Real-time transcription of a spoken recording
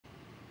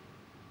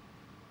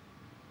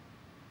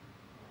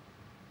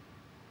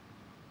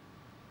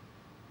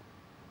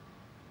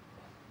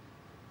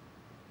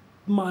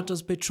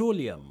matters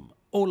petroleum,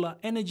 Ola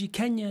Energy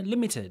Kenya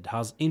Limited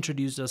has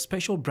introduced a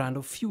special brand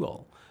of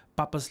fuel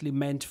purposely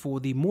meant for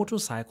the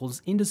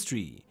motorcycles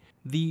industry.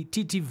 The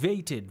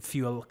titivated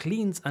fuel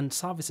cleans and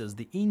services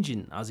the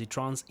engine as it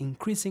runs,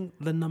 increasing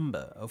the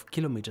number of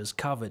kilometers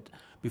covered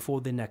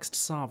before the next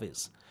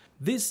service.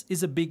 This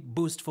is a big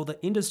boost for the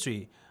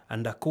industry,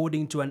 and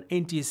according to an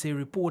NTSA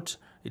report,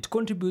 it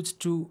contributes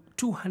to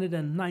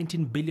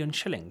 219 billion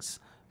shillings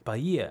per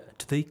year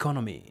to the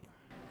economy.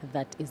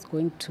 That is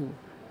going to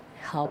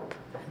help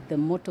the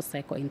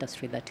motorcycle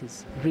industry, that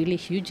is really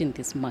huge in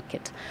this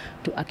market,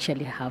 to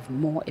actually have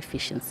more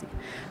efficiency.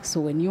 So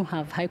when you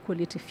have high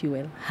quality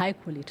fuel, high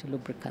quality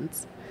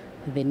lubricants,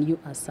 then you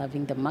are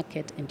serving the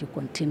market and you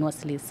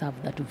continuously serve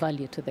that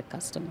value to the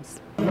customers.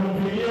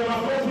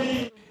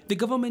 The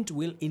government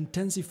will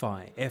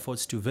intensify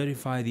efforts to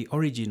verify the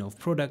origin of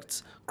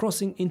products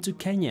crossing into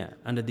Kenya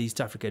under the East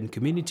African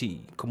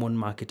Community Common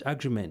Market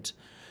Agreement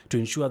to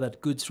ensure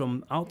that goods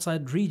from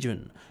outside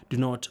region do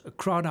not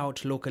crowd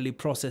out locally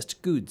processed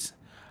goods.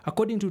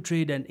 According to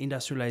Trade and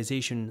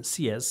Industrialization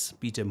CS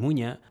Peter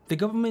Munya, the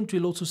government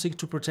will also seek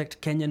to protect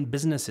Kenyan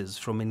businesses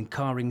from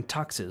incurring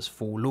taxes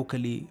for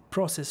locally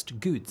processed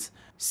goods.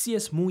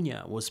 CS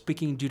Munya was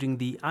speaking during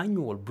the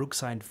annual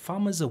Brookside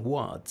Farmers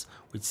Awards,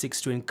 which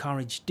seeks to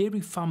encourage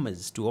dairy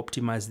farmers to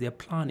optimize their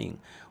planning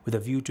with a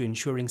view to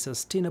ensuring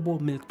sustainable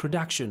milk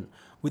production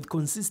with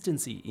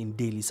consistency in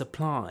daily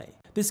supply.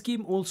 The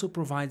scheme also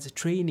provides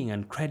training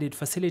and credit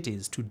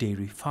facilities to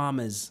dairy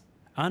farmers.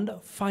 And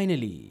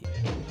finally,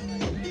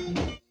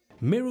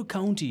 Meru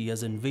County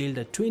has unveiled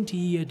a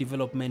 20-year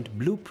development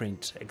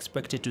blueprint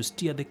expected to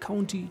steer the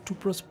county to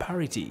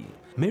prosperity.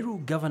 Meru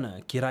Governor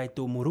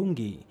Kiraito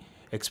Murungi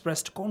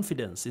expressed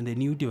confidence in the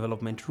new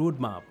development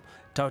roadmap,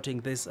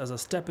 touting this as a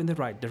step in the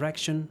right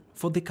direction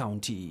for the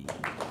county.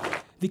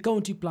 The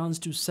county plans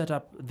to set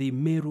up the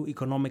Meru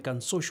Economic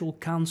and Social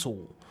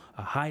Council,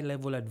 a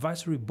high-level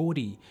advisory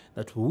body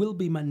that will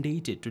be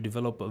mandated to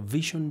develop a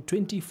Vision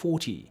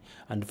 2040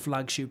 and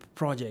flagship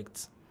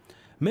projects.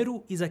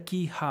 Meru is a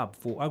key hub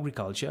for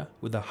agriculture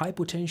with a high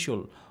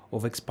potential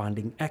of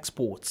expanding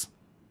exports.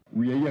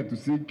 We are here to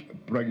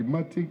seek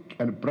pragmatic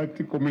and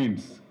practical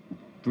means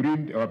to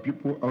rid our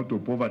people out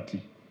of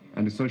poverty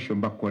and social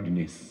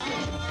backwardness.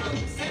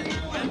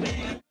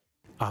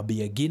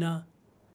 Abia Gina,